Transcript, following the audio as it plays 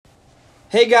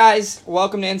Hey guys,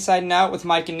 welcome to Inside and Out with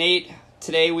Mike and Nate.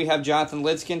 Today we have Jonathan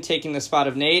Lidskin taking the spot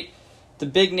of Nate. The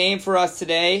big name for us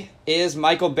today is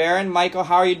Michael Barron. Michael,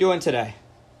 how are you doing today?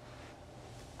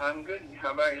 I'm good.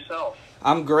 How about yourself?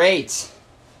 I'm great.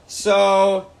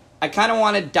 So, I kind of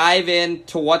want to dive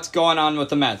into what's going on with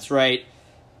the Mets, right?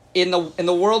 In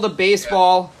the world of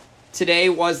baseball, Today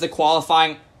was the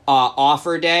qualifying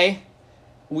offer day.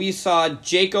 We saw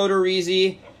Jake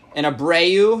Odorizzi and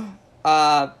Abreu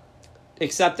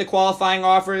accept the qualifying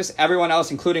offers. Everyone else,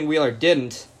 including Wheeler,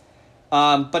 didn't.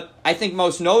 But I think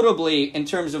most notably, in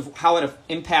terms of how it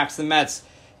impacts the Mets,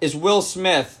 is Will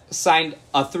Smith signed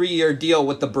a 3-year deal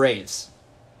with the Braves.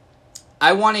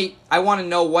 I want to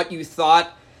know what you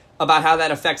thought about how that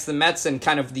affects the Mets and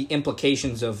kind of the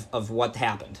implications of what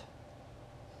happened.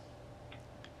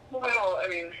 Well, I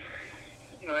mean,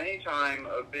 anytime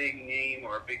a big name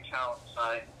or a big talent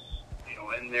signs,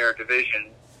 in their division,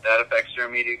 that affects their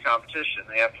immediate competition.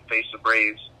 They have to face the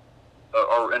Braves,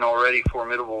 an already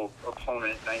formidable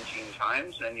opponent 19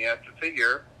 times, and you have to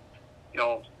figure,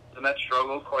 the Mets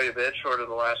struggled quite a bit short of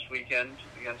the last weekend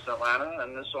against Atlanta,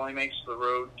 and this only makes the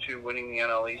road to winning the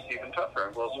NL East even tougher.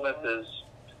 And Will Smith is,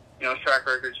 his track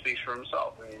record speaks for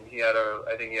himself. I mean,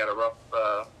 I think he had a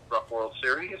rough World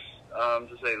Series,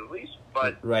 to say the least.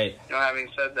 But right. Having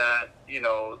said that,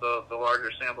 the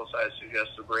larger sample size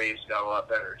suggests the Braves got a lot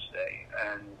better today,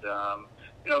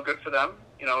 and good for them.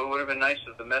 It would have been nice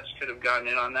if the Mets could have gotten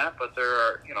in on that, but there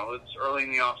are, it's early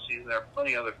in the off season. There are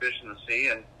plenty of other fish in the sea,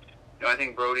 and I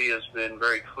think Brody has been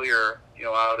very clear,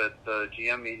 out at the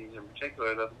GM meetings in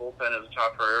particular, that the bullpen is a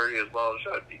top priority as well as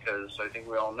should, because I think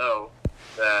we all know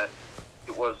that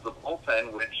it was the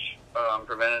bullpen which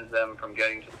prevented them from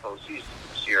getting to the postseason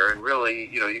this year. And really,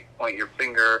 you can point your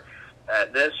finger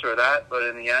at this or that, but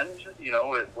in the end,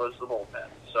 it was the bullpen.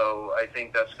 So I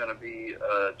think that's going to be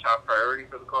a top priority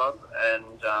for the club. And,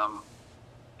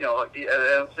 at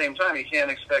the same time, you can't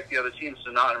expect the other teams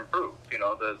to not improve.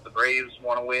 The Braves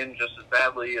want to win just as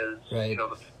badly as, right.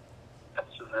 The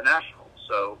Mets and the Nationals.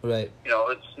 So, right.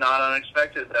 It's not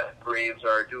unexpected that Braves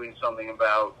are doing something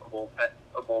about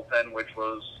a bullpen which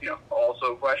was,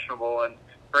 also questionable and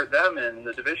hurt them in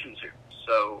the division series.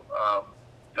 So,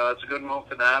 it's a good move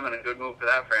for them and a good move for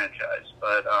that franchise.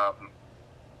 But,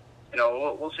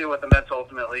 we'll see what the Mets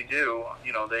ultimately do.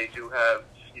 They do have,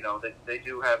 they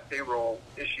do have payroll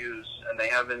issues, and they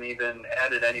haven't even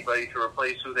added anybody to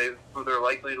replace who they're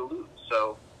likely to lose.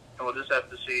 So, we'll just have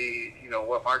to see,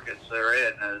 what markets they're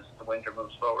in as the winter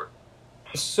moves forward.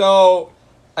 So,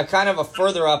 a kind of a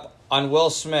further up on Will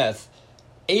Smith,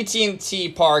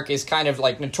 AT&T Park is kind of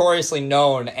like notoriously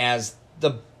known as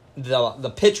the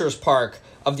pitcher's park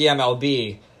of the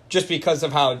MLB, just because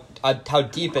of how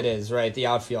deep it is, right, the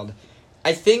outfield.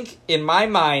 I think, in my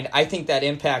mind, that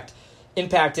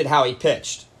impacted how he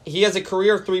pitched. He has a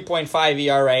career 3.5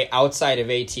 ERA outside of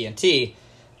AT&T.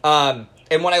 And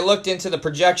when I looked into the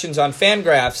projections on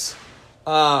Fangraphs,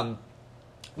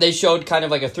 they showed kind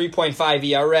of like a 3.5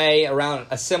 ERA, around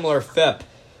a similar FIP,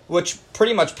 which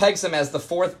pretty much pegs him as the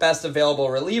fourth best available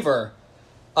reliever.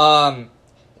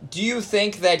 Do you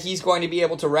think that he's going to be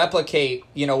able to replicate,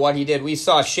 what he did? We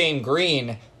saw Shane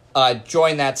Green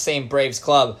join that same Braves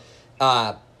club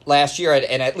last year,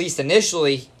 and at least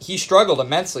initially, he struggled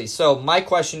immensely. So my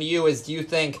question to you is, do you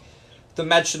think the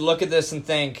Mets should look at this and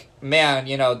think, man,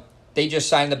 they just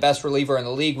signed the best reliever in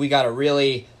the league, we got to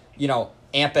really,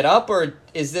 amp it up? Or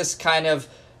is this kind of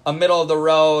a middle of the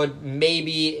road,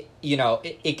 maybe,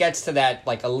 it gets to that,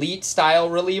 like, elite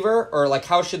style reliever? Or, like,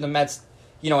 how should the Mets,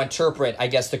 interpret, I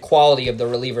guess, the quality of the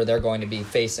reliever they're going to be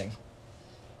facing?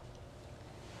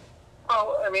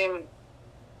 Well, I mean,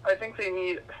 I think they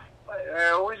need...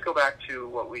 I always go back to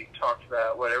what we talked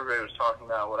about, what everybody was talking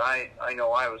about, what I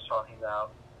know I was talking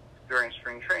about during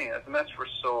spring training, that the Mets were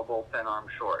still a bullpen arm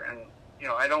short. And,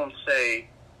 I don't say,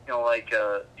 like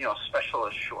a,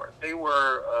 specialist short. They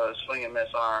were a swing and miss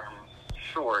arm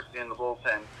short in the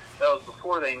bullpen. That was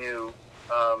before they knew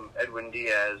Edwin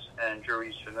Diaz and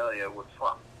Jeurys Familia would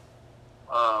flop.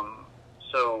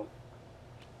 So,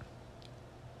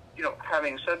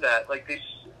 having said that, like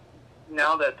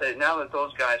now that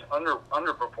those guys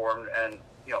underperformed and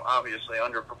obviously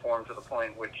underperformed to the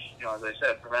point which as I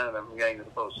said prevented them from getting to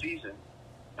the postseason,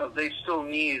 they still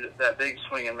need that big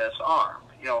swing and miss arm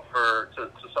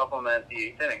to supplement the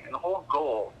eighth inning. And the whole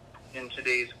goal in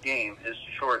today's game is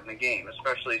to shorten the game,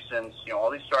 especially since all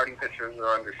these starting pitchers are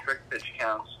under strict pitch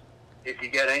counts. If you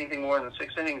get anything more than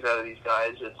 6 innings out of these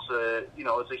guys, it's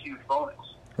a huge bonus.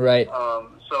 Right.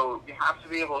 So you have to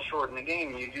be able to shorten the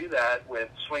game, and you do that with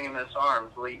swing and miss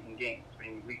arms late in games. I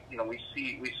mean, we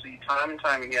see time and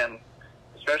time again,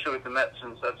 especially with the Mets,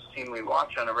 since that's the team we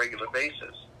watch on a regular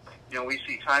basis. We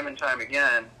see time and time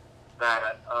again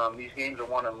that these games are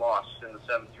won and lost in the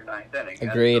 7th through 9th inning.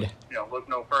 Agreed. And, look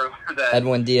no further than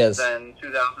Edwin Diaz. Than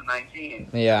 2019.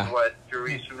 Yeah. What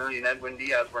Jeurys Familia and Edwin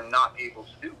Diaz were not able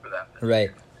to do for them.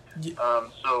 Right.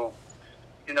 So,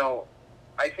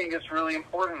 I think it's really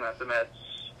important that the Mets,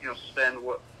 spend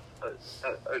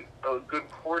a good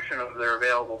portion of their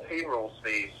available payroll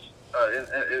space,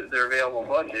 their available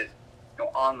budget,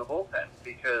 on the bullpen,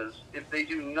 because if they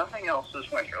do nothing else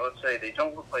this winter, let's say they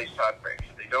don't replace Todd Frazier,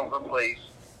 they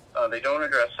don't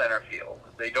address center field,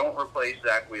 they don't replace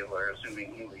Zach Wheeler,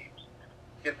 assuming he leaves.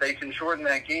 If they can shorten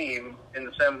that game in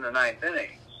the 7th and 9th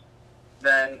innings,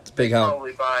 then they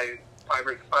probably buy five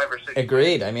or six.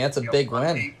 Agreed. I mean, that's a big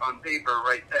win on paper,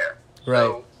 right there. Right.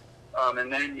 So,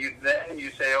 and then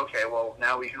you say, okay, well,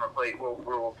 now we can replace. We'll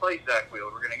replace Zach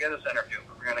Wheeler. We're going to get a center field.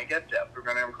 We're going to get depth. We're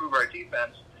going to improve our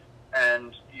defense.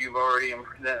 And you've already, and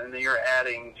then you're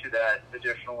adding to that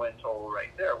additional win total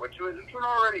right there, which was an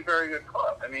already very good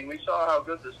club. I mean, we saw how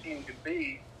good this team could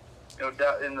be,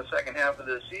 in the second half of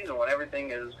this season when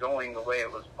everything is going the way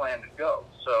it was planned to go.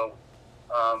 So,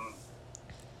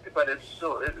 but it's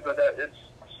still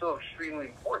extremely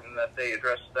important that they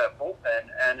address that bullpen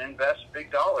and invest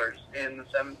big dollars in the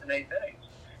 7th and 8th innings.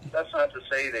 That's not to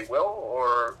say they will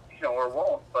or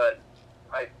won't, but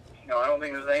I don't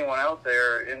think there's anyone out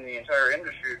there in the entire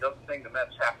industry who doesn't think the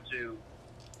Mets have to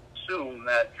assume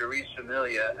that Jeurys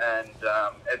Familia and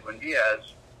Edwin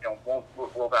Diaz,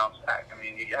 will bounce back. I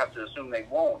mean, you have to assume they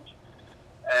won't,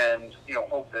 and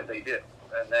hope that they do.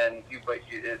 And then,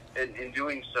 in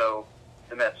doing so,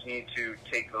 the Mets need to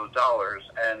take those dollars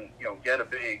and get a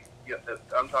big.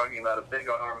 I'm talking about a big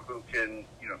arm who can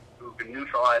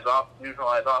neutralize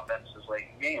offenses late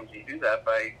in games. You do that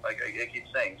by, like I keep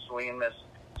saying, swing and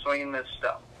miss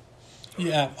stuff.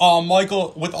 Yeah,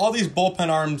 Michael, with all these bullpen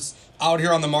arms out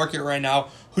here on the market right now,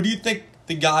 who do you think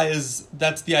the guy is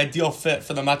that's the ideal fit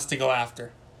for the Mets to go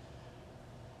after?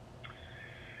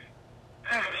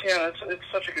 Yeah, it's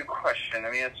such a good question.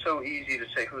 I mean, it's so easy to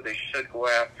say who they should go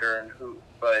after and who,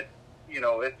 but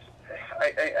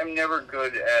I'm never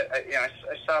good at. I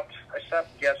stopped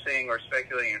guessing or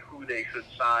speculating on who they should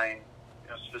sign,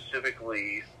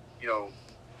 specifically,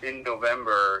 in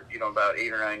November, about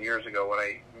 8 or 9 years ago when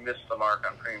I missed the mark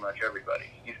on pretty much everybody.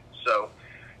 So,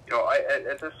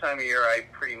 at this time of year, I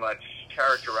pretty much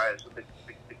characterize the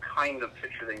kind of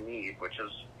pitcher they need, which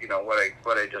is,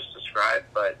 what I just described.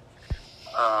 But,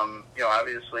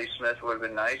 obviously Smith would have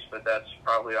been nice, but that's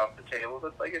probably off the table.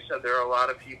 But like I said, there are a lot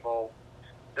of people.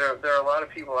 There are a lot of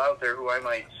people out there who I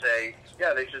might say,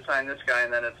 yeah, they should sign this guy,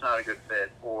 and then it's not a good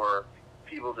fit, or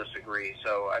people disagree.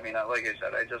 So, I mean, like I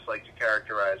said, I just like to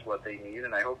characterize what they need,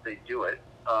 and I hope they do it.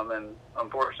 And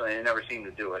unfortunately, they never seem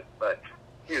to do it. But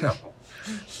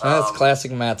that's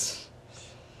classic Mets.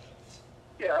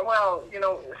 Yeah, well,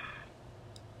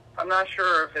 I'm not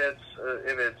sure if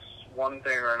it's one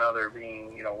thing or another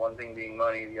being, one thing being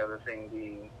money, the other thing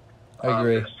being I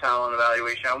agree. This talent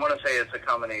evaluation. I want to say it's a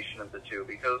combination of the two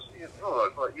because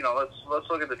look, let's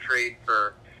look at the trade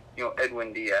for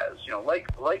Edwin Diaz.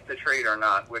 Like the trade or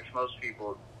not, which most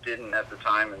people didn't at the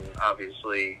time, and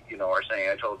obviously are saying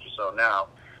I told you so now.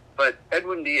 But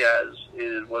Edwin Diaz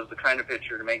was the kind of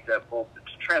pitcher to make that to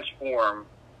transform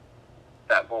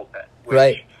that bullpen. Which,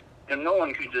 right. No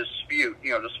one could dispute.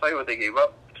 Despite what they gave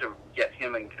up to get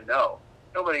him and Cano,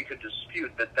 nobody could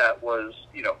dispute that was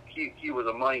he was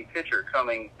a money pitcher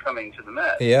coming to the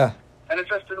Mets. Yeah. And it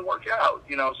just didn't work out.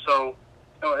 So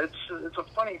it's a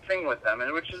funny thing with them,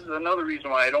 and which is another reason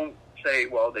why I don't say,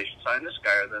 well, they should sign this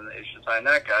guy or then they should sign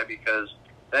that guy, because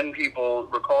then people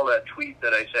recall that tweet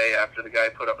that I say after the guy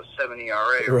put up a 7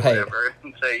 ERA or whatever,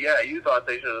 and say, yeah, you thought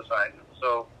they should have signed him.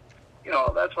 So,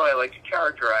 that's why I like to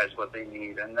characterize what they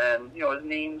need. And then, as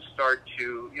names start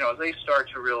to, as they start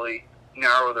to really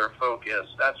narrow their focus,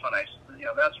 that's when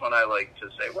I like to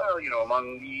say, well,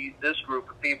 among this group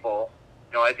of people,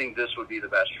 I think this would be the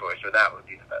best choice, or that would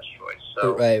be the best choice.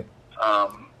 So, right.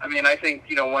 I mean, I think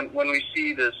when we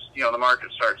see this, the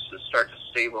market starts to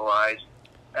stabilize,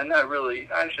 and that really,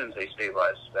 I shouldn't say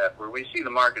stabilize that, where we see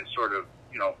the market sort of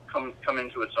come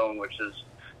into its own, which is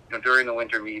during the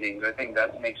winter meetings. I think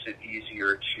that makes it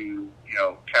easier to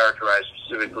characterize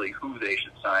specifically who they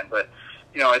should sign. But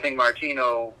I think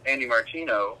Andy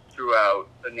Martino threw out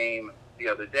a name the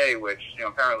other day, which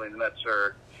apparently the Mets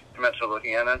are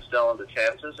looking at. That's Dellin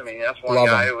Betances. I mean, that's one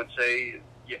guy I would say,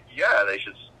 yeah, they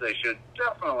should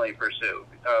definitely pursue.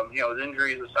 His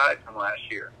injuries aside from last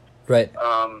year, Right.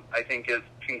 I think it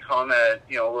can come at,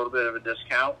 a little bit of a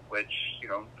discount, which,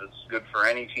 is good for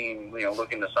any team,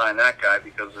 looking to sign that guy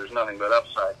because there's nothing but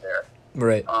upside there.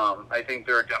 Right. I think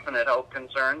there are definite health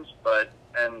concerns,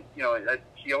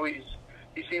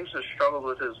 he seems to struggle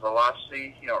with his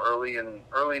velocity, early in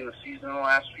the season in the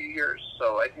last few years.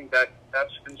 So I think that's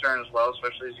a concern as well,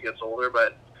 especially as he gets older.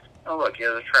 But look, he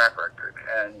has a track record,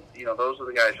 and those are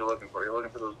the guys you're looking for. You're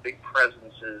looking for those big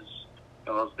presences,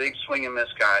 those big swing and miss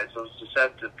guys, those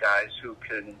deceptive guys who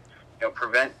can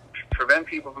prevent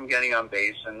people from getting on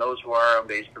base, and those who are on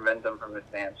base prevent them from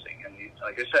advancing. And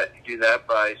like I said, you do that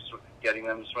by getting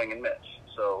them to swing and miss.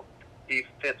 So he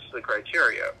fits the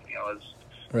criteria.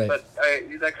 Right. But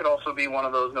that could also be one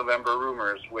of those November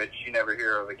rumors, which you never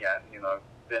hear of again. I've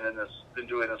been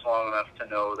doing this long enough to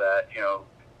know that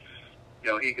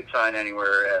he could sign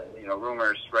anywhere, and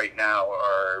rumors right now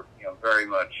are very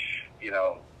much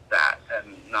that,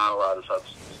 and not a lot of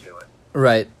substance to it.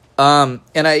 Right.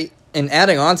 And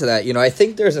adding on to that, I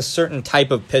think there's a certain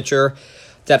type of pitcher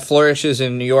that flourishes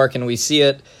in New York, and we see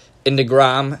it in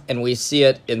DeGrom, and we see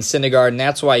it in Syndergaard, and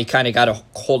that's why you kind of got to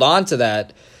hold on to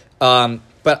that.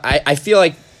 But I feel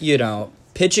like,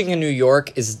 pitching in New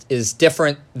York is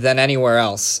different than anywhere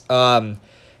else. And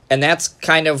that's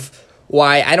kind of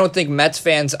why I don't think Mets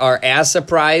fans are as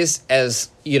surprised as,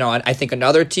 I think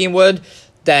another team would,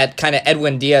 that kind of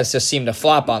Edwin Diaz just seemed to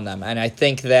flop on them. And I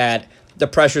think that the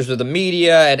pressures of the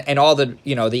media and all the,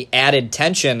 the added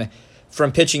tension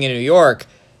from pitching in New York,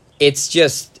 it's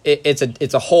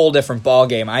a whole different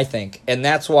ballgame, I think. And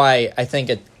that's why I think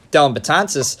Dellin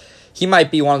Betances, he might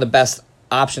be one of the best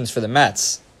options for the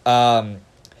Mets. And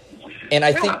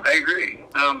I think I agree.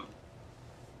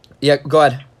 Yeah, go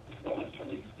ahead.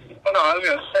 Well, no, I was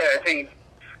going to say, I think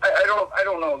I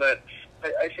don't know that.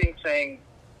 I think saying,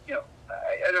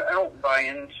 I don't buy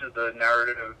into the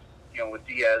narrative, with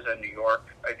Diaz and New York.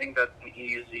 I think that's an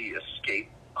easy escape,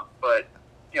 but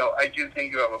I do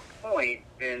think you have a point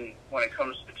in when it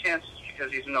comes to chances,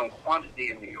 because he's a known quantity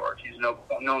in New York. He's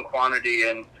a known quantity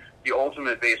in the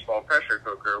ultimate baseball pressure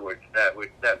cooker,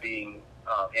 that being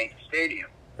Yankee Stadium.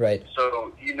 Right.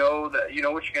 So you know what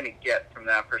you're going to get from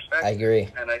that perspective. I agree,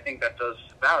 and I think that does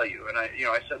value. And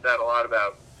I said that a lot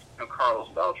about Carlos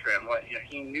Beltran.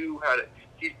 He knew how to.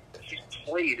 He's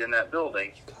played in that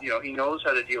building. He knows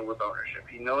how to deal with ownership.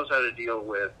 He knows how to deal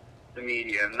with the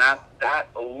media, and that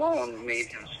alone made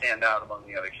him stand out among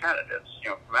the other candidates,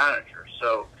 for manager.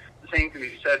 So the same can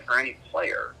be said for any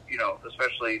player,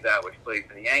 especially that which played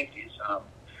for the Yankees.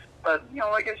 But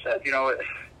like I said,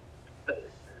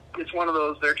 it's one of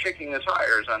those, they're kicking the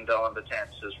tires on Dellin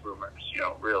Betances rumors,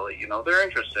 really. They're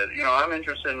interested. I'm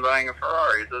interested in buying a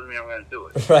Ferrari. It doesn't mean I'm going to do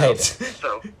it. Right.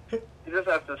 So you just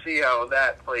have to see how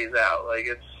that plays out. Like,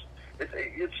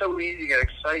 it's so easy to get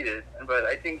excited, but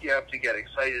I think you have to get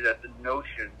excited at the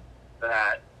notion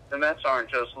that the Mets aren't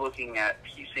just looking at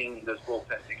piecing this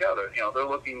bullpen together. They're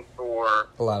looking for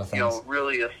a lot of things.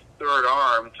 Really a third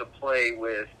arm to play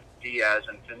with Diaz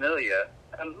and Familia.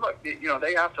 And look,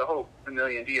 they have to hope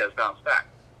Familia and Diaz bounce back.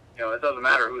 It doesn't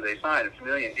matter who they sign. If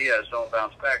Familia and Diaz don't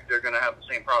bounce back, they're going to have the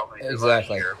same problem they did last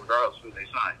year, regardless of who they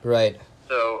sign. Right.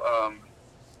 So,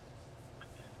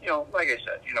 like I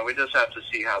said, we just have to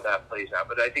see how that plays out.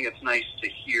 But I think it's nice to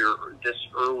hear this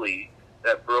early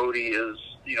that Brody is,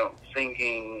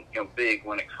 thinking, big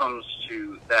when it comes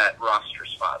to that roster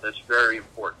spot. That's very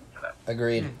important for them.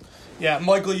 Agreed. Yeah,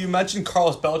 Michael, you mentioned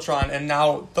Carlos Beltran, and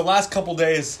now the last couple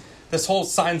days, this whole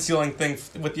sign-sealing thing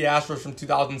with the Astros from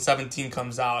 2017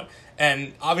 comes out.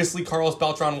 And obviously Carlos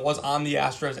Beltran was on the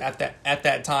Astros at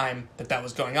that time that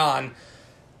was going on.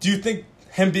 Do you think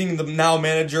him being the now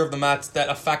manager of the Mets, that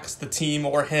affects the team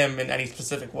or him in any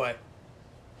specific way?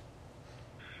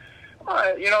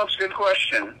 It's a good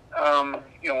question.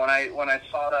 When I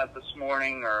saw that this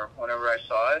morning, or whenever I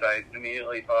saw it, I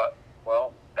immediately thought,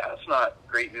 well, that's not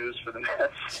great news for the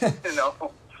Mets.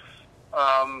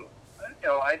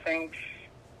 I think,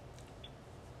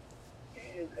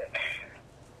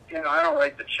 I don't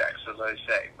write the checks, as I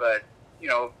say, but,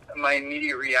 my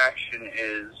immediate reaction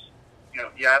is,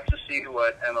 you have to see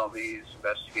what MLB's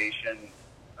investigation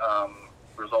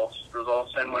results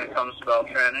in when it comes to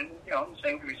Beltran. And, the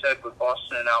same can be said with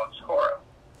Boston and Alex Cora.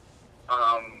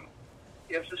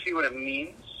 You have to see what it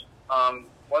means,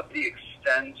 what the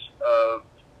extent of,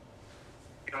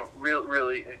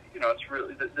 really, it's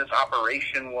really this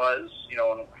operation was,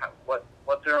 and what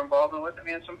their involvement with. I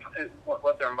mean,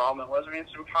 what their involvement was. I mean,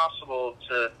 it's impossible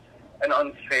and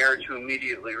unfair to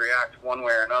immediately react one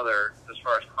way or another as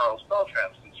far as Carlos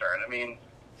Beltran's concerned. I mean,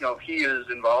 if he is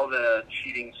involved in a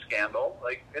cheating scandal,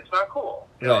 like, it's not cool.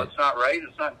 Right. It's not right.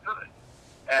 It's not good.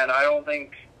 And I don't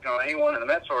think anyone in the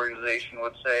Mets organization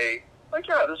would say, like,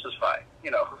 yeah, this is fine,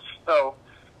 So,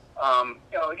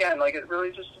 again, like, it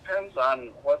really just depends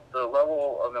on what the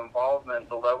level of involvement,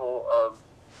 the level of,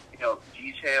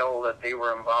 detail that they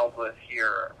were involved with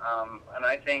here. And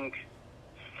I think,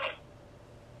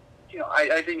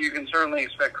 I think you can certainly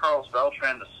expect Carlos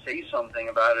Beltran to say something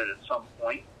about it at some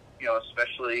point,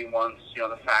 especially once,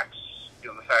 the facts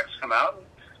come out.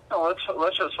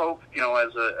 Let's just hope,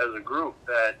 as a group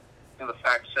that, the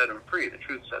facts set him free, the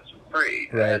truth sets him free.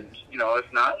 Right. And,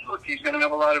 if not, look, he's going to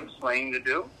have a lot of explaining to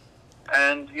do.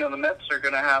 And, the Mets are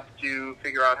going to have to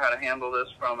figure out how to handle this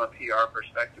from a PR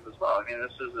perspective as well. I mean,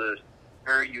 this is a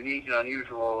very unique and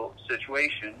unusual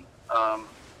situation. I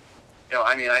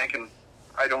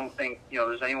don't think,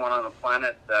 there's anyone on the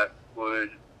planet that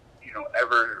would,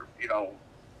 ever,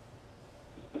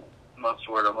 what's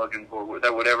the word I'm looking for,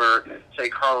 that would ever say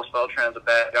Carlos Beltran's a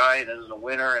bad guy and isn't a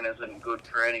winner and isn't good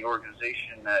for any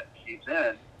organization that he's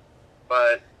in.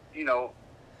 But,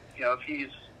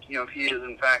 if he has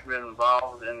in fact been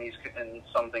involved in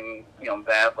something,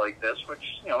 bad like this,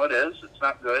 which, it is, it's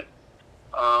not good.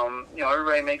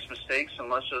 Everybody makes mistakes, and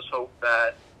let's just hope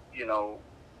that, if,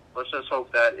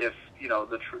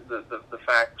 the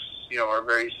facts, are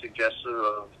very suggestive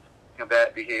of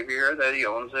bad behavior, that he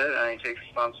owns it and he takes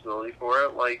responsibility for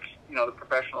it, like, the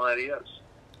professional that he is.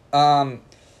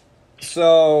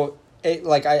 So,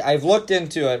 I've looked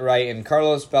into it, right, and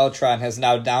Carlos Beltran has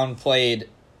now downplayed,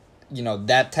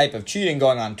 that type of cheating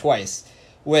going on twice,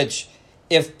 which,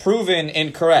 if proven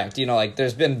incorrect,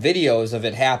 there's been videos of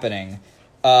it happening,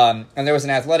 and there was an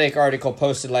Athletic article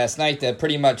posted last night that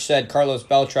pretty much said Carlos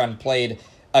Beltran played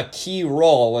a key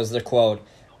role, was the quote,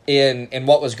 in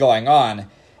what was going on.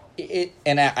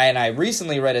 And I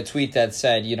recently read a tweet that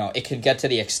said, it could get to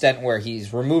the extent where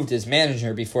he's removed his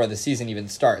manager before the season even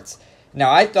starts.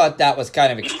 Now, I thought that was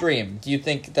kind of extreme. Do you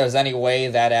think there's any way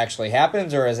that actually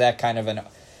happens, or is that kind of an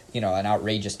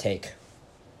outrageous take?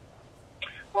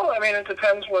 Well, I mean, it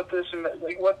depends what's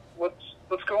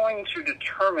going to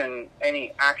determine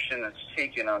any action that's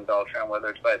taken on Beltran, whether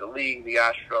it's by the league, the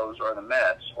Astros, or the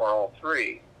Mets, or all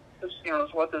three. Is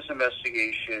what this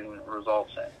investigation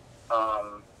results in.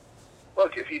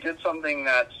 Look, if he did something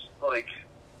that's,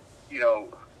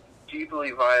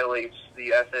 deeply violates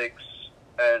the ethics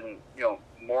and,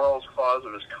 morals clause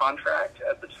of his contract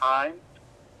at the time,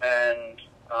 and,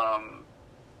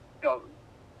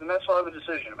 the Mets will have a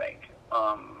decision to make.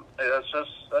 That's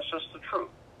just the truth.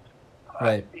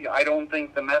 Right. I don't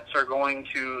think the Mets are going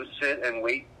to sit and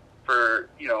wait for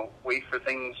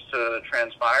things to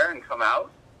transpire and come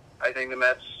out. I think the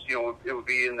Mets, it would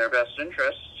be in their best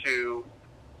interest to,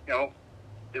 at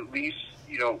least,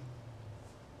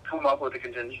 come up with a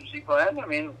contingency plan. I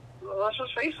mean, let's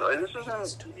just face it. This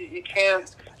isn't, you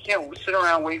can't sit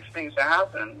around and wait for things to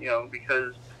happen,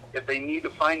 because if they need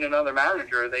to find another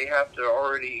manager, they have to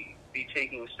already be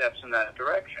taking steps in that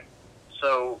direction.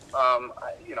 So,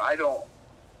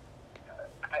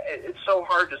 it's so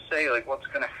hard to say, what's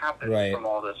going to happen right. from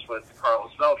all this with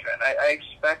Carlos Beltran. I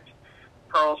expect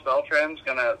Carlos Beltran's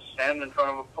going to stand in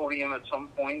front of a podium at some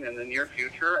point in the near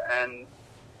future and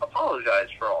apologize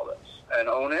for all this and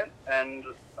own it. And,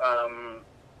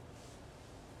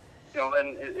 and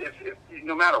if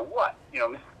no matter what,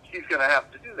 he's going to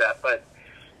have to do that. But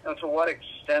to what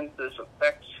extent this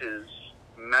affects his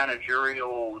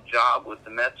managerial job with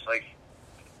the Mets,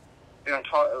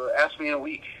 ask me in a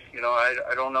week.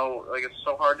 I don't know. It's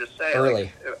so hard to say. Early.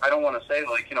 I don't want to say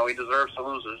he deserves to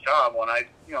lose his job when I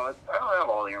don't have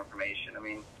all the information. I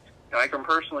mean, I can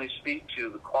personally speak to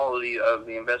the quality of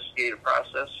the investigative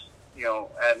process,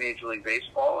 at Major League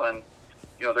Baseball, and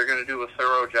they're going to do a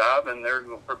thorough job, and they're,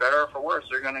 for better or for worse,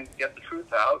 they're going to get the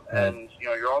truth out, and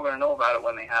you're all going to know about it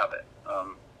when they have it.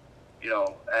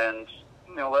 And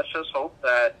let's just hope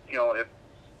that if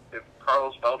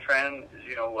Carlos Beltran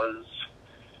was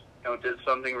did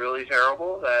something really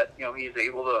terrible, that he's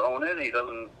able to own it. He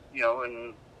doesn't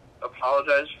and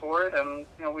apologize for it, and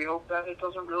we hope that it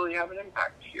doesn't really have an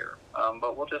impact here.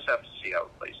 But we'll just have to see how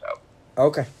it plays out.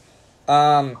 Okay.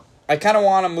 I kind of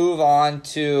want to move on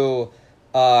to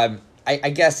I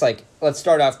guess let's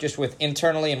start off just with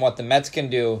internally and what the Mets can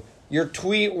do. Your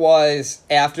tweet was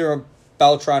after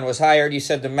Beltran was hired, you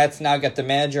said the Mets now get the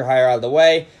manager hire out of the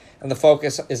way, and the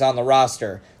focus is on the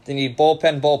roster. They need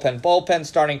bullpen,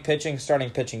 starting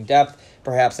pitching depth,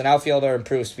 perhaps an outfielder,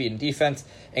 improved speed and defense,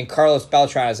 and Carlos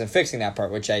Beltran isn't fixing that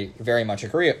part, which I very much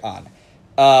agree on.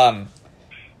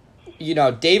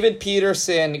 David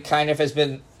Peterson kind of has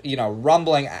been,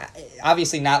 rumbling,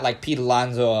 obviously not like Pete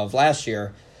Alonso of last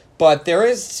year, but there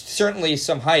is certainly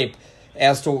some hype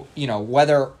as to,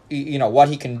 whether, what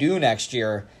he can do next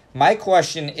year. My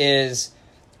question is,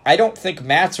 I don't think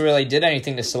Matz really did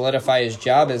anything to solidify his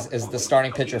job as the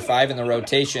starting pitcher 5 in the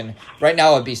rotation. Right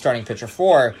now it would be starting pitcher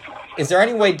 4. Is there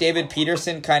any way David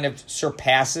Peterson kind of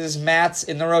surpasses Matz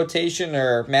in the rotation,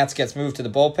 or Matz gets moved to the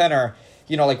bullpen, or,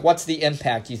 what's the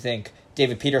impact you think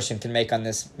David Peterson can make on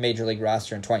this Major League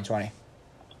roster in 2020?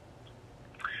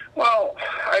 Well,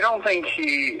 I don't think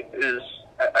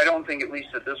at least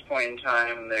at this point in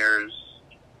time,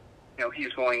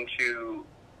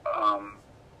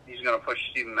 he's going to push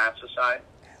Steven Matz aside.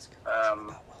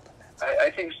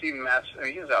 I think Steven Matz,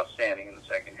 he is outstanding in the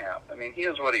second half. I mean, he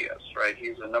is what he is, right?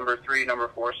 He's a number 3, number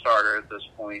 4 starter at this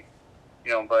point,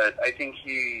 but I think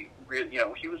he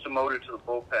was demoted to the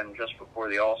bullpen just before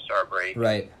the All-Star break.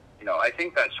 Right. I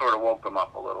think that sort of woke him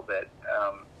up a little bit.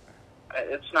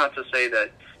 It's not to say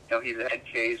that, he's a head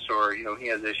case or, he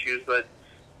has issues, but,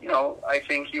 I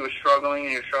think he was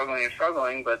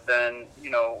struggling, but then,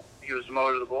 he was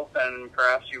demoted to the bullpen, and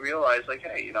perhaps he realized, like,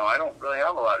 hey, I don't really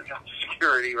have a lot of job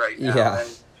security right now. Yeah. And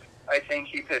I think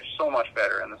he pitched so much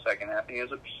better in the second half, and he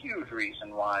was a huge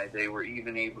reason why they were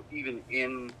even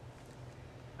in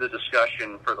the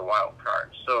discussion for the wild card.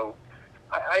 So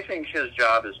I think his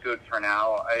job is good for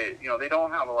now. They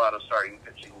don't have a lot of starting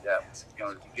pitching depth,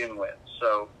 to begin with.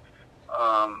 So,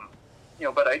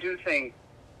 but I do think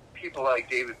people like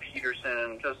David Peterson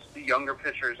and just the younger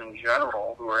pitchers in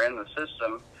general who are in the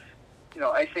system,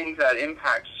 I think that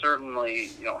impacts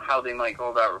certainly, how they might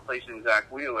go about replacing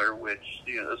Zach Wheeler, which,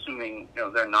 assuming,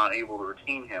 they're not able to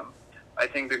retain him. I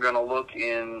think they're going to look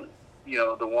in,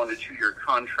 the 1 to 2 year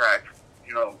contract,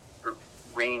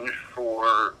 range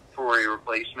for a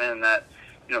replacement, and that,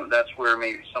 that's where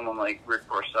maybe someone like Rick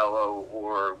Porcello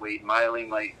or Wade Miley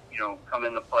might, come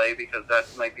into play, because that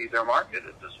might be their market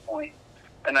at this point.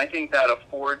 And I think that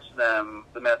affords them,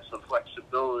 the Mets, the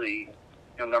flexibility,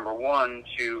 number one,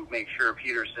 to make sure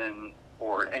Peterson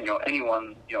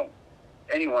anyone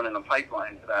in the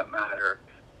pipeline for that matter,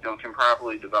 can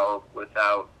properly develop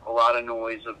without a lot of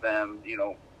noise of them,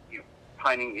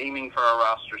 aiming for a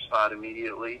roster spot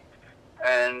immediately.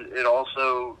 And it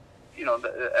also,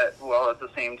 at the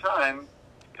same time,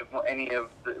 if any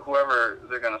of whoever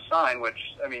they're going to sign, which,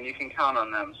 I mean, you can count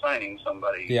on them signing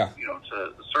somebody, yeah. To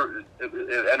a certain,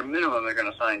 at a minimum, they're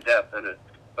going to sign depth at it.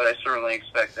 But I certainly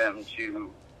expect them to,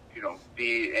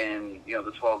 be in,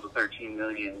 the $12 to $13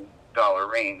 million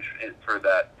range for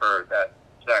that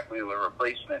Zach Wheeler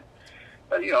replacement.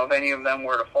 But, if any of them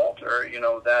were to falter,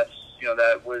 that's,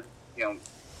 that would,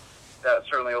 that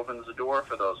certainly opens the door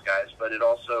for those guys. But it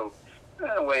also, in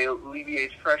a way,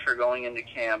 alleviates pressure going into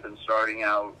camp and starting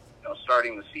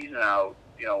the season out,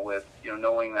 with,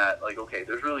 knowing that, like, okay,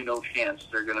 there's really no chance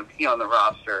they're going to be on the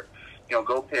roster,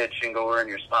 go pitch and go earn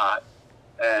your spot.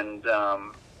 And,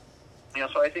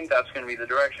 so I think that's going to be the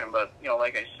direction. But,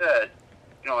 like I said,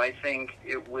 I think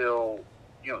it will,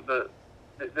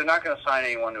 they're not going to sign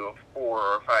anyone to a 4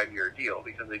 or 5 year deal,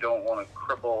 because they don't want to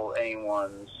cripple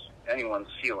anyone's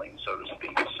ceiling, so to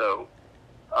speak. So,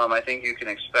 I think you can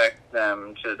expect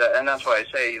them to, and that's why I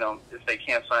say, if they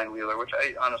can't sign Wheeler, which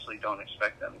I honestly don't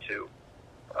expect them to,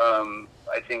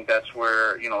 I think that's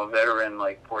where, a veteran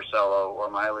like Porcello or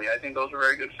Miley, I think those are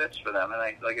very good fits for them. And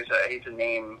like I said, I hate to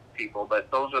name people, but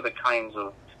those are the kinds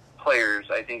of players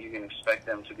I think you can expect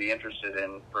them to be interested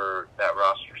in for that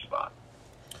roster spot.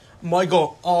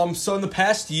 Michael, so in the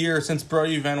past year, since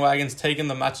Brodie Van Wagen's taken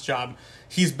the Mets job,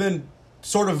 he's been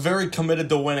sort of very committed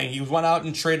to winning. He went out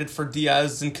and traded for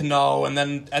Diaz and Cano, and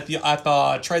then at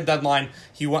the trade deadline,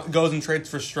 he goes and trades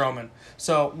for Stroman.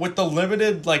 So with the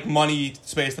limited money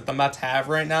space that the Mets have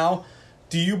right now,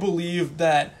 do you believe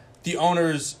that the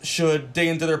owners should dig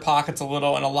into their pockets a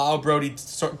little and allow Brodie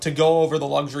to go over the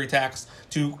luxury tax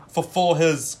to fulfill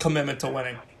his commitment to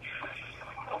winning?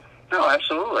 No,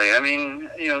 absolutely. I mean,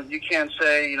 you can't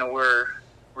say,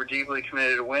 we're deeply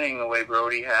committed to winning the way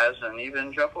Brodie has, and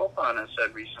even Jeff Wilpon has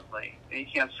said recently. And you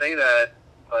can't say that,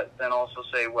 but then also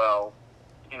say, well,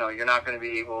 you're not going to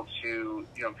be able to,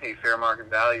 pay fair market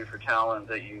value for talent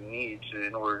that you need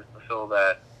in order to fulfill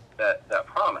that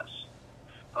promise,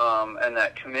 and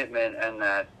that commitment, and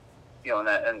that,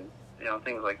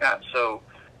 things like that. So,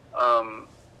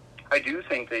 I do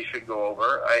think they should go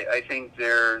over. I think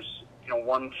there's,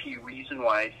 one key reason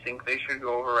why I think they should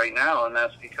go over right now, and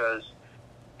that's because,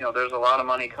 there's a lot of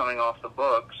money coming off the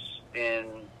books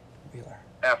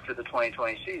after the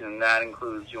 2020 season. That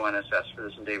includes Yoenis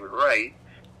Cespedes and David Wright,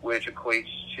 which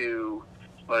equates to,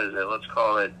 let's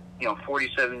call it,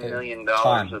 $47 million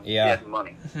of dead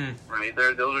money. Mm-hmm. Right?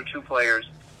 Those are two players,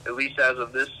 at least as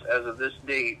of this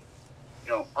date,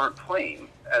 aren't playing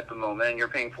at the moment, and you're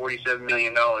paying $47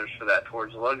 million for that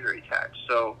towards the luxury tax.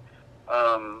 So,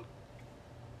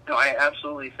 I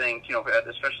absolutely think,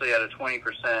 especially at a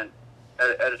 20%,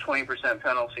 at a 20%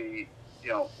 penalty,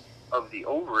 of the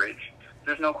overage,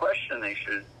 there's no question they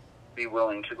should be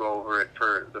willing to go over it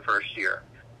for the first year.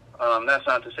 That's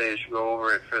not to say they should go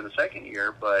over it for the second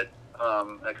year, but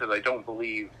because I don't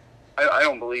believe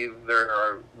there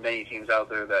are many teams out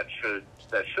there that should.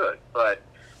 But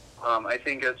I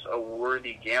think it's a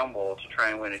worthy gamble to try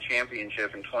and win a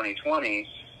championship in 2020,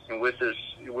 and with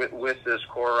this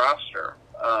core roster,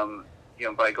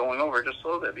 by going over just a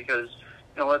little bit, because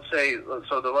let's say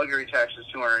the luxury tax is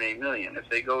 $208 million. If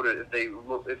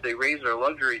they raise their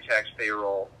luxury tax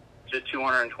payroll to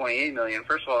 $228 million,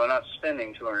 first of all, they're not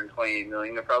spending $228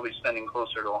 million. They're probably spending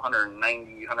closer to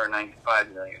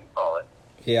 $195 million. Call it.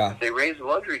 Yeah. If they raise the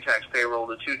luxury tax payroll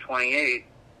to $228,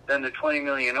 then they're $20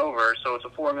 million over, so it's a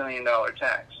 $4 million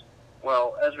tax.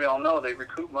 Well, as we all know, they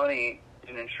recoup money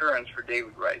in insurance for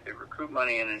David Wright. They recoup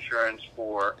money in insurance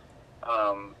for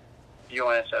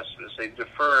Yoenis Cespedes. They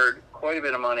deferred quite a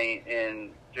bit of money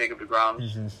in Jacob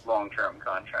deGrom's long-term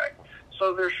contract.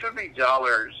 So there should be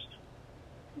dollars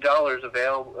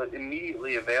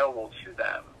immediately available to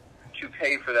them to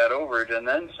pay for that overage and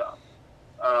then some.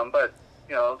 But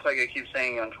it's like I keep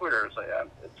saying on Twitter, it's like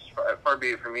it's far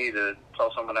be it for me to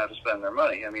tell someone how to spend their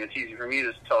money. I mean, it's easy for me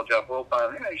to tell Jeff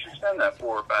Wilpon, you should spend that $4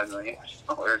 or $5 million.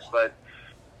 But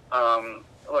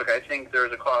look, I think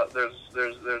there's a cost, there's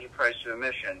a price to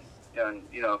admission. And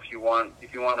if you want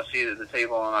to see it at the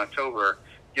table in October,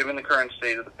 given the current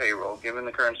state of the payroll, given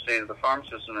the current state of the farm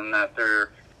system, and that there's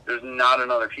not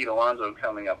another Pete Alonso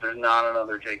coming up, there's not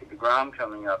another Jacob deGrom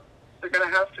coming up, they're going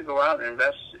to have to go out and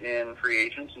invest in free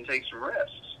agents and take some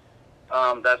risks.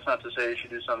 That's not to say they should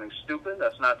do something stupid.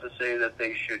 That's not to say that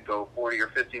they should go $40 or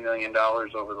 $50 million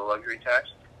over the luxury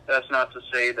tax. That's not to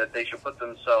say that they should put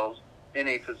themselves in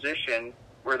a position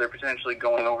where they're potentially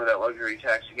going over that luxury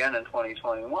tax again in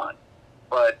 2021.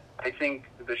 But I think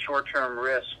the short-term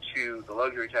risk to the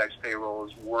luxury tax payroll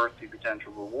is worth the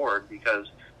potential reward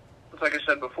because, like I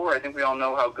said before, I think we all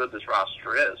know how good this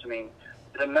roster is. I mean,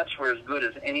 the Mets were as good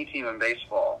as any team in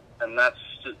baseball, and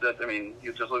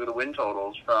you just look at the win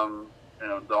totals from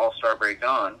the All-Star break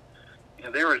on.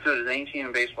 They were as good as any team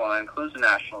in baseball, and that includes the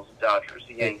Nationals, the Dodgers,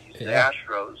 the Yankees, the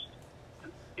Astros.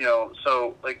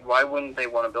 So why wouldn't they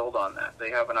want to build on that? They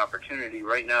have an opportunity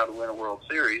right now to win a World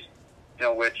Series,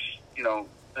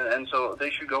 and so they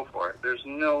should go for it. There's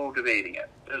no debating it.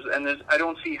 I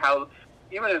don't see how,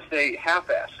 even if they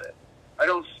half-ass it,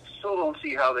 still don't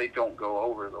see how they don't go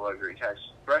over the luxury tax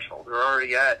threshold. They're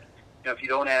already at, if you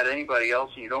don't add anybody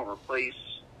else and you don't replace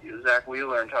Zach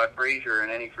Wheeler and Todd Frazier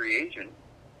and any free agent,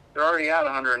 they're already at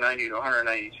 190 to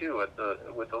 192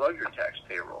 with the luxury tax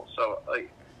payroll. So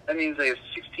that means they have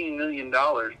 $16 million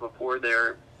before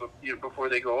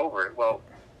they go over it. Well,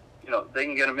 they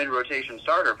can get a mid-rotation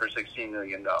starter for $16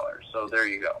 million. So there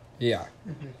you go. Yeah.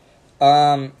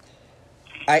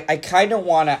 I kind of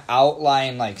want to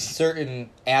outline certain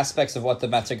aspects of what the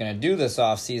Mets are going to do this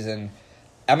offseason.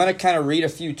 I'm going to kind of read a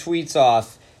few tweets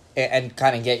off and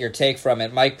kind of get your take from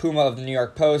it. Mike Puma of the New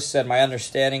York Post said, "My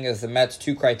understanding is the Mets'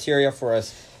 two criteria for a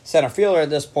center fielder at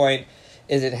this point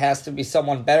is it has to be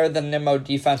someone better than Nimmo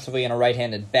defensively and a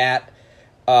right-handed bat."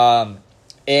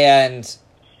 And,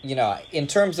 in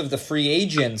terms of the free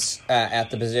agents at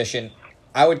the position,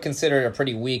 I would consider it a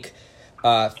pretty weak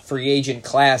free agent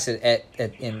class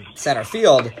in center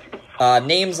field.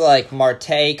 Names like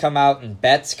Marte come out and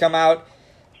Betts come out.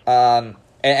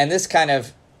 And this kind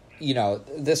of,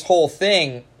 this whole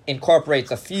thing incorporates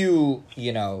a few,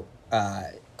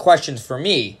 questions for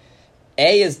me.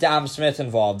 A, is Dom Smith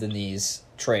involved in these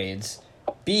trades?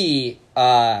 B,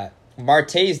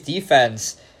 Marte's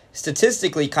defense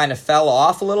statistically kind of fell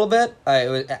off a little bit.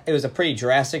 It was a pretty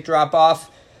drastic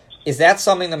drop-off. Is that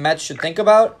something the Mets should think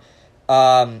about?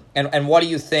 And what do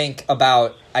you think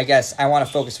about, I guess I want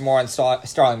to focus more on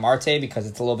Starling Marte because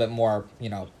it's a little bit more,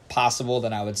 possible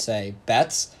than I would say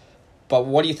Betts. But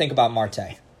what do you think about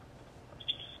Marte?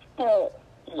 Well,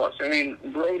 look,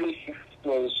 Brody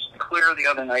was clear the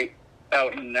other night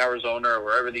out in Arizona or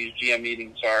wherever these GM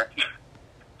meetings are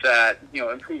that,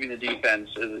 improving the defense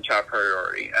is a top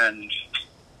priority. And,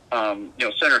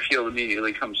 center field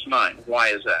immediately comes to mind. Why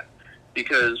is that?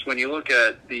 Because when you look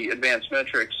at the advanced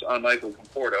metrics on Michael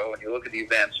Conforto and you look at the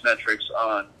advanced metrics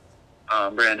on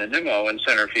Brandon Nimmo in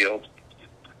center field,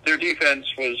 their defense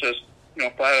was just,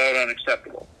 flat out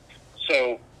unacceptable.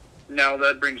 So now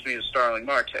that brings me to Starling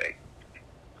Marte.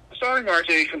 Starling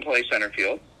Marte can play center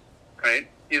field, right?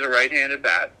 He's a right-handed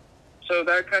bat. So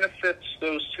that kind of fits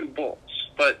those two bolts.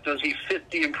 but does he fit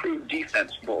the improved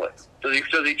defense bullet? Does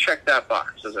he check that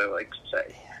box, as I like to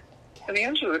say? And the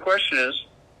answer to the question is,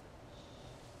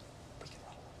 at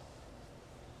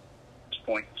this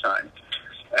point in time.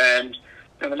 And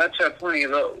the Mets have plenty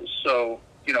of those. So,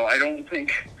 I don't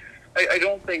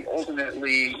think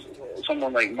ultimately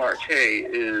someone like Marte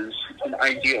is an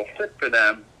ideal fit for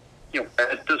them,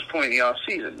 at this point in the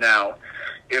offseason. Now,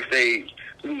 if they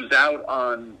lose out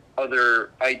on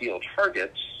other ideal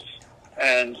targets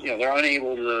and, they're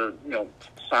unable to,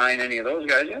 sign any of those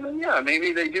guys, then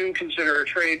maybe they do consider a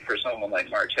trade for someone like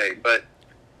Marte. But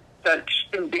that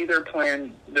shouldn't be their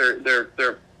plan, their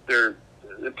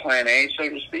plan A, so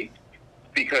to speak,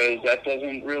 because that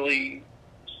doesn't really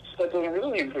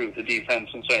improve the defense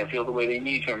in center field the way they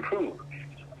need to improve.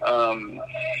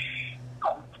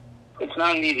 It's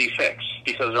not an easy fix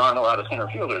because there aren't a lot of center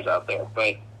fielders out there,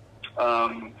 but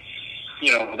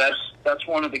that's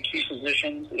one of the key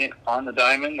positions on the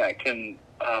diamond that can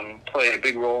play a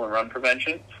big role in run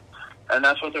prevention, and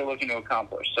that's what they're looking to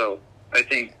accomplish. So I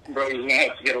think Brody's going to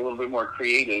have to get a little bit more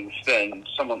creative than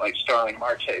someone like Starling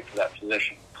Marte for that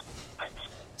position.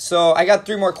 So I got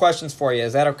 3 more questions for you.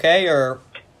 Is that okay, or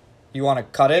you want to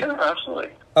cut it? Sure, absolutely.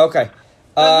 Okay.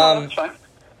 No, that's fine.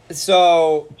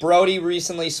 So Brody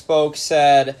recently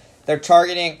said they're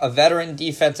targeting a veteran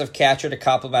defensive catcher to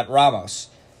complement Ramos.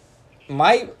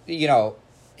 I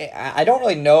don't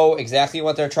really know exactly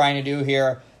what they're trying to do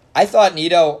here. I thought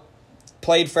Nido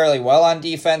played fairly well on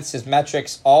defense. His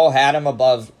metrics all had him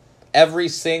above every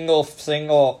single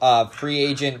free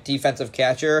agent defensive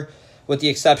catcher, with the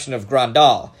exception of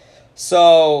Grandal.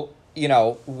 So,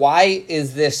 why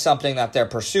is this something that they're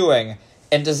pursuing?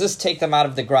 And does this take them out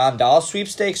of the Grandal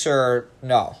sweepstakes or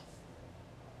no?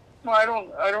 Well, I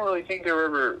don't really think there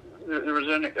was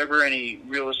ever any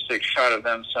realistic shot of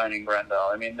them signing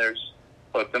Grandal. I mean,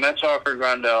 the Mets offered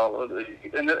Grandal,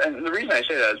 and the reason I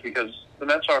say that is because the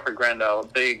Mets offered Grandal a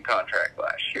big contract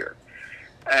last year,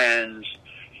 and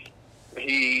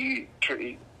he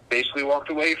basically walked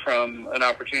away from an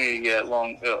opportunity to get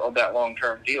that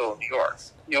long-term deal in New York.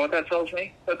 You know what that tells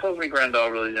me? That tells me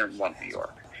Grandal really didn't want New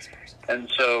York. And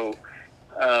so,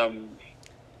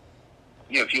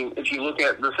 if you look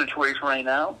at the situation right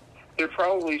now, they're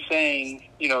probably saying,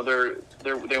 they're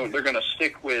going to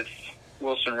stick with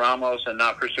Wilson Ramos and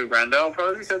not pursue Grandal,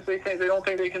 probably because they don't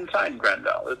think they can sign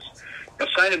Grandal.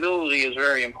 Signability is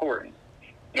very important.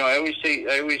 I always say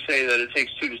that it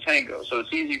takes 2 to tango. So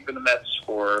it's easy for the Mets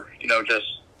for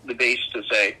just the base to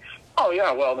say, oh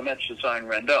yeah, well the Mets should sign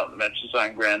Grandal. The Mets should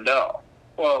sign Grandal.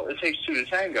 Well, it takes 2 to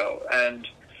tango, and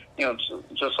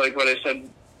just like what I said,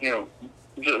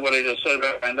 what I just said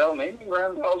about Grandal, maybe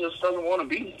Grandal just doesn't want to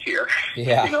be here.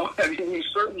 Yeah. I mean, he's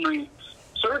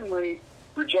certainly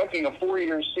rejecting a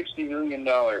 4-year, $60 million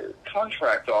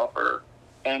contract offer,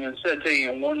 and instead taking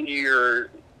a 1-year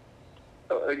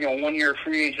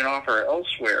free agent offer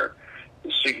elsewhere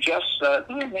suggests that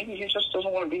maybe he just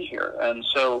doesn't want to be here, and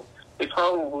so they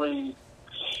probably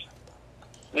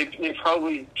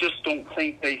just don't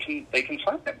think they can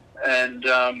sign him, and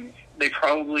they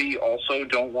probably also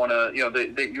don't want to.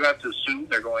 You have to assume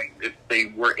they're going, if they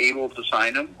were able to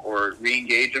sign him or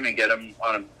re-engage him and get him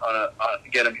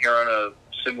get him here on a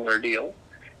similar deal,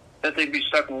 that they'd be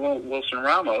stuck with Wilson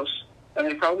Ramos, and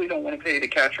they probably don't want to pay the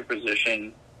catcher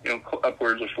position,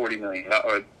 upwards of $40 million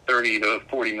or $30 to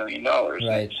 $40 million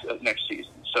right. next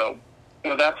season. So,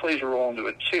 that plays a role into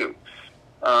it too.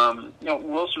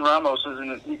 Wilson Ramos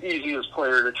isn't the easiest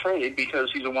player to trade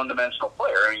because he's a one-dimensional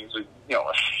player. I mean,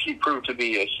 he proved to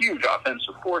be a huge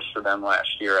offensive force for them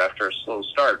last year after a slow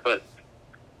start. But,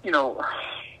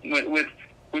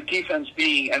 with defense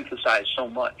being emphasized so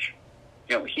much,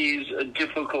 he's a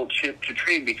difficult chip to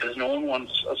trade because no one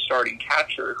wants a starting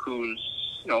catcher who's,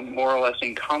 more or less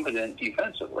incompetent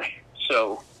defensively.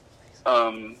 So,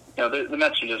 the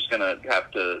Mets are just going to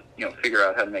have to, figure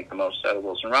out how to make the most out of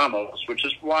Wilson Ramos, which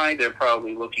is why they're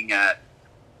probably looking at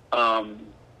a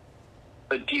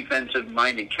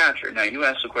defensive-minded catcher. Now, you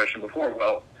asked the question before.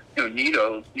 Well,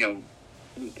 Nido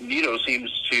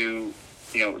seems to,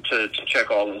 to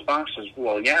check all those boxes.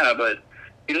 Well, yeah, but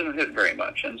he doesn't hit very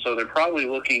much, and so they're probably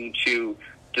looking to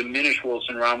diminish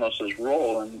Wilson Ramos's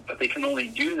role, but they can only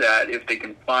do that if they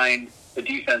can find a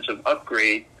defensive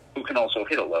upgrade who can also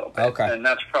hit a little bit. Okay. And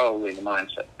that's probably the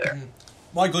mindset there. Mm-hmm.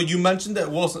 Michael, you mentioned that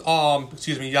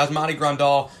Yasmani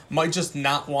Grandal might just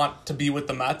not want to be with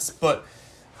the Mets, but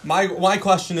my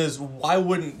question is, why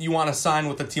wouldn't you want to sign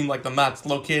with a team like the Mets,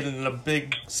 located in a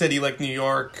big city like New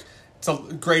York? It's a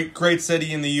great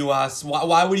city in the U.S.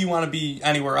 Why would you want to be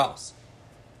anywhere else?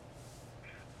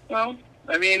 Well,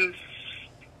 I mean,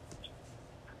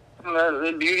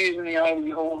 The beauty is in the eye of the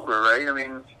beholder, right? I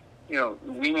mean,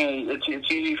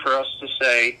 it's easy for us to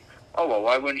say, oh, well,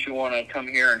 why wouldn't you want to come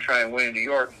here and try and win in New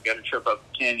York and get a trip up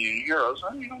the Canyon Euros?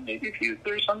 Well, maybe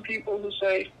there's some people who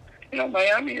say,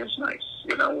 Miami is nice,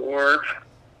 or,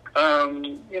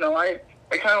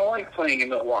 I kind of like playing in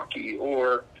Milwaukee,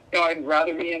 or, I'd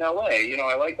rather be in LA,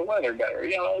 I like the weather better,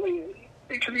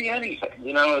 it could be anything,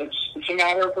 it's a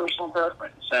matter of personal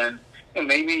preference, and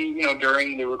maybe,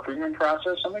 during the recruitment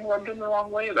process, something rubbed in the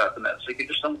wrong way about the Mets. Like, you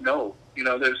just don't know.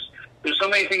 There's so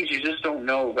many things you just don't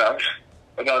know about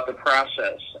the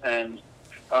process, and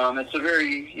it's a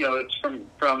very, it's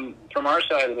from our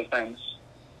side of the fence.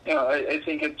 I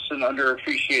think it's an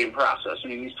underappreciated process. I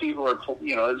mean, these people are,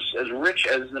 as rich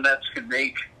as the Mets can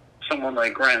make someone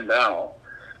like Grandal,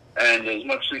 and as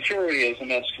much security as the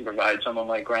Mets can provide someone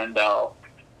like Grandal.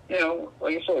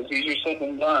 Like I said, it's easier said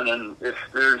than done. And if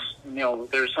there's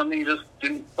something you just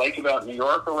didn't like about New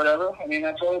York or whatever, I mean,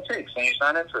 that's all it takes. And he's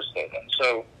not interested. And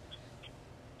so,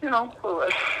 it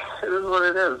is what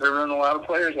it is. There are a lot of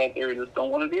players out there who just don't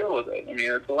want to deal with it. I mean,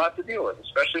 it's a lot to deal with,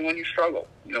 especially when you struggle.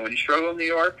 When you struggle in New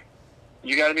York,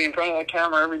 you got to be in front of that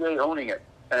camera every day owning it.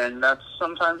 And that's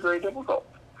sometimes very difficult.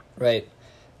 Right.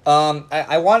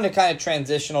 I wanted to kind of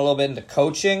transition a little bit into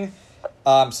coaching,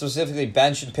 specifically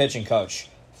bench and pitching coach.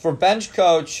 For bench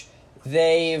coach,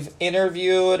 they've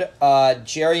interviewed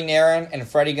Jerry Narron and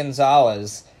Freddie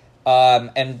Gonzalez.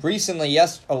 And recently,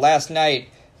 last night,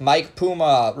 Mike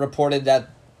Puma reported that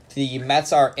the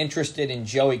Mets are interested in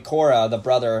Joey Cora, the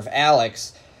brother of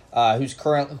Alex, who's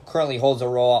currently holds a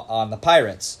role on the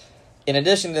Pirates. In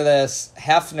addition to this,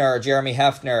 Jeremy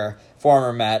Hefner,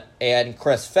 former Met, and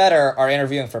Chris Fetter are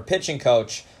interviewing for pitching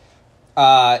coach.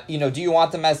 Do you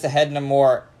want the Mets to head in a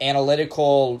more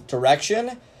analytical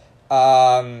direction?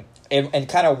 And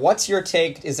kind of what's your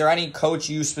take? Is there any coach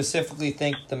you specifically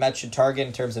think the Mets should target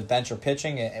in terms of bench or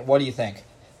pitching? What do you think?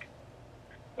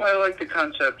 Well, I like the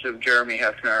concept of Jeremy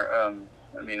Hefner.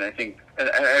 I think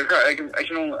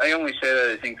I only say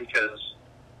that I think because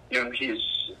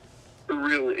he's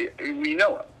really, we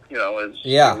know him.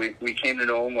 We came to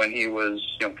know him when he was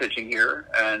pitching here,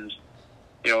 and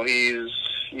he's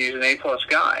an A-plus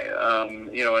guy. And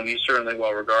he's certainly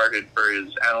well regarded for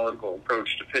his analytical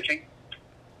approach to pitching.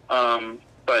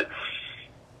 But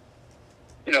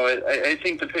I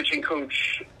think the pitching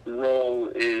coach role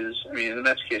is, in the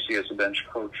Mets case, I guess the bench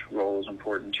coach role is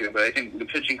important too, but I think the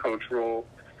pitching coach role,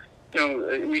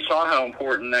 we saw how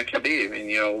important that can be.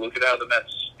 Look at how the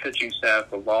Mets pitching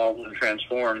staff evolved and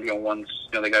transformed, once,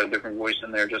 they got a different voice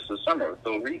in there just this summer with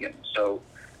Bill Regan. So,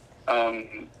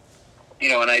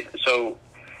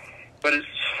 but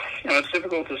it's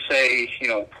difficult to say,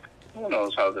 who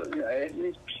knows how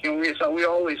we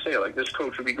always say, like, this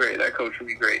coach would be great, that coach would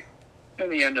be great. In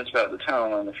the end, it's about the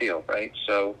talent on the field, right?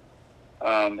 So,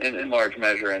 in large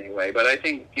measure anyway. But I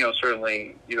think,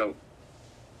 certainly,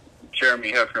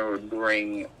 Jeremy Hefner would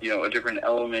bring, a different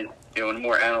element, a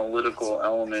more analytical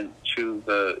element to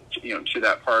to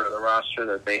that part of the roster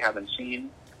that they haven't seen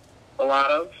a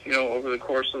lot of, over the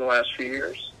course of the last few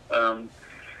years.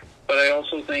 But I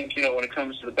also think, when it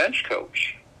comes to the bench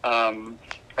coach,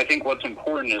 I think what's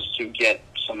important is to get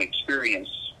some experience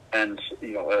and,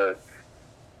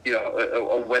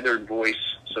 a weathered voice,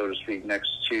 so to speak, next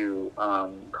to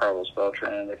Carlos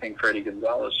Beltran. And I think Freddie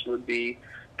Gonzalez would be,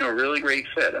 a really great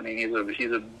fit.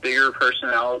 He's a bigger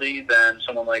personality than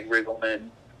someone like Riggleman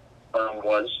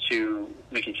was to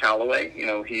Mickey Callaway.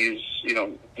 He's,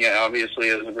 obviously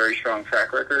has a very strong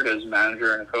track record as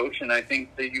manager and a coach, and I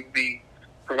think that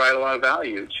provide a lot of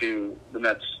value to the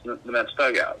Mets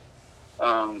dugout.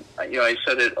 I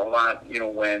said it a lot,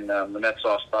 when the Mets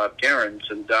lost Bob Guerin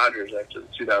to the Dodgers after the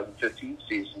 2015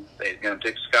 season.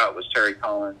 Dick Scott was Terry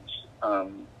Collins'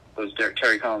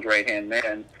 right-hand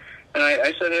man. And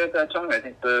I said it at that time. I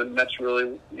think the Mets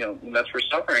really, the Mets were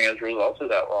suffering as a result of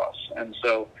that loss. And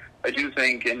so I do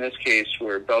think in this case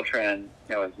where Beltran,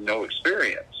 has no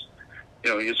experience,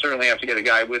 you certainly have to get a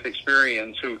guy with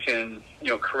experience who can,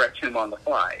 correct him on the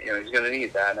fly. He's going to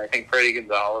need that. And I think Freddie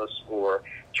Gonzalez or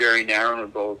Jerry Narron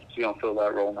would both, fill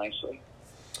that role nicely.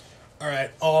 All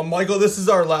right, Michael, this is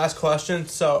our last question.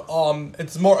 So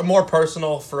it's more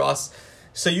personal for us.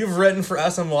 So you've written for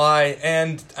SNY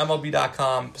and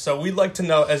MLB.com. So we'd like to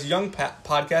know, as young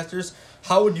podcasters,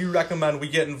 how would you recommend we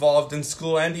get involved in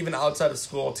school and even outside of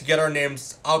school to get our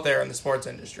names out there in the sports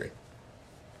industry?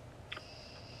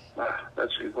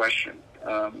 That's a good question.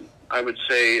 I would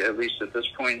say, at least at this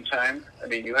point in time,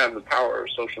 you have the power of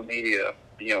social media,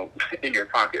 in your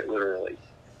pocket, literally.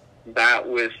 That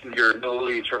with your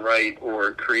ability to write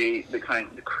or create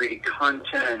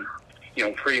content,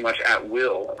 pretty much at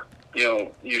will.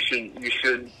 you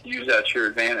should use that to your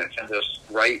advantage and just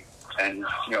write and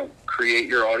create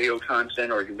your audio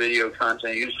content or your video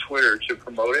content. Use Twitter to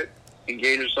promote it.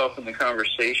 Engage yourself in the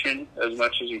conversation as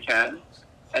much as you can,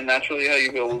 and that's really how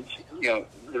you build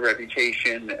the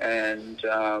reputation and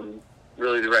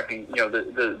really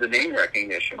the name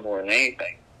recognition more than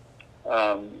anything.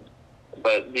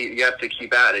 But you have to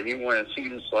keep at it, even when it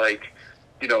seems like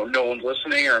no one's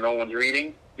listening or no one's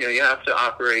reading. You have to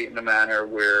operate in a manner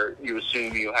where you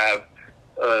assume you have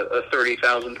a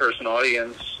 30,000 person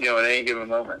audience, at any given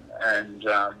moment. And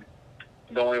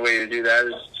the only way to do that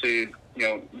is to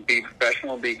be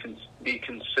professional, be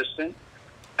consistent,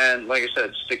 and like I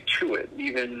said, stick to it,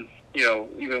 even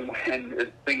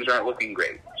when things aren't looking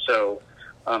great. So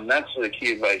that's the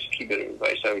key bit of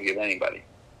advice I would give anybody.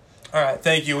 All right,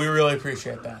 thank you. We really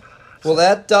appreciate that. Well,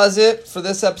 that does it for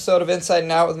this episode of Inside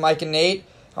and Out with Mike and Nate.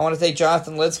 I want to thank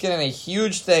Jonathan Lidskin, and a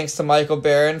huge thanks to Michael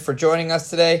Barron for joining us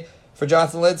today. For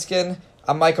Jonathan Lidskin,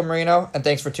 I'm Michael Marino, and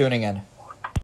thanks for tuning in.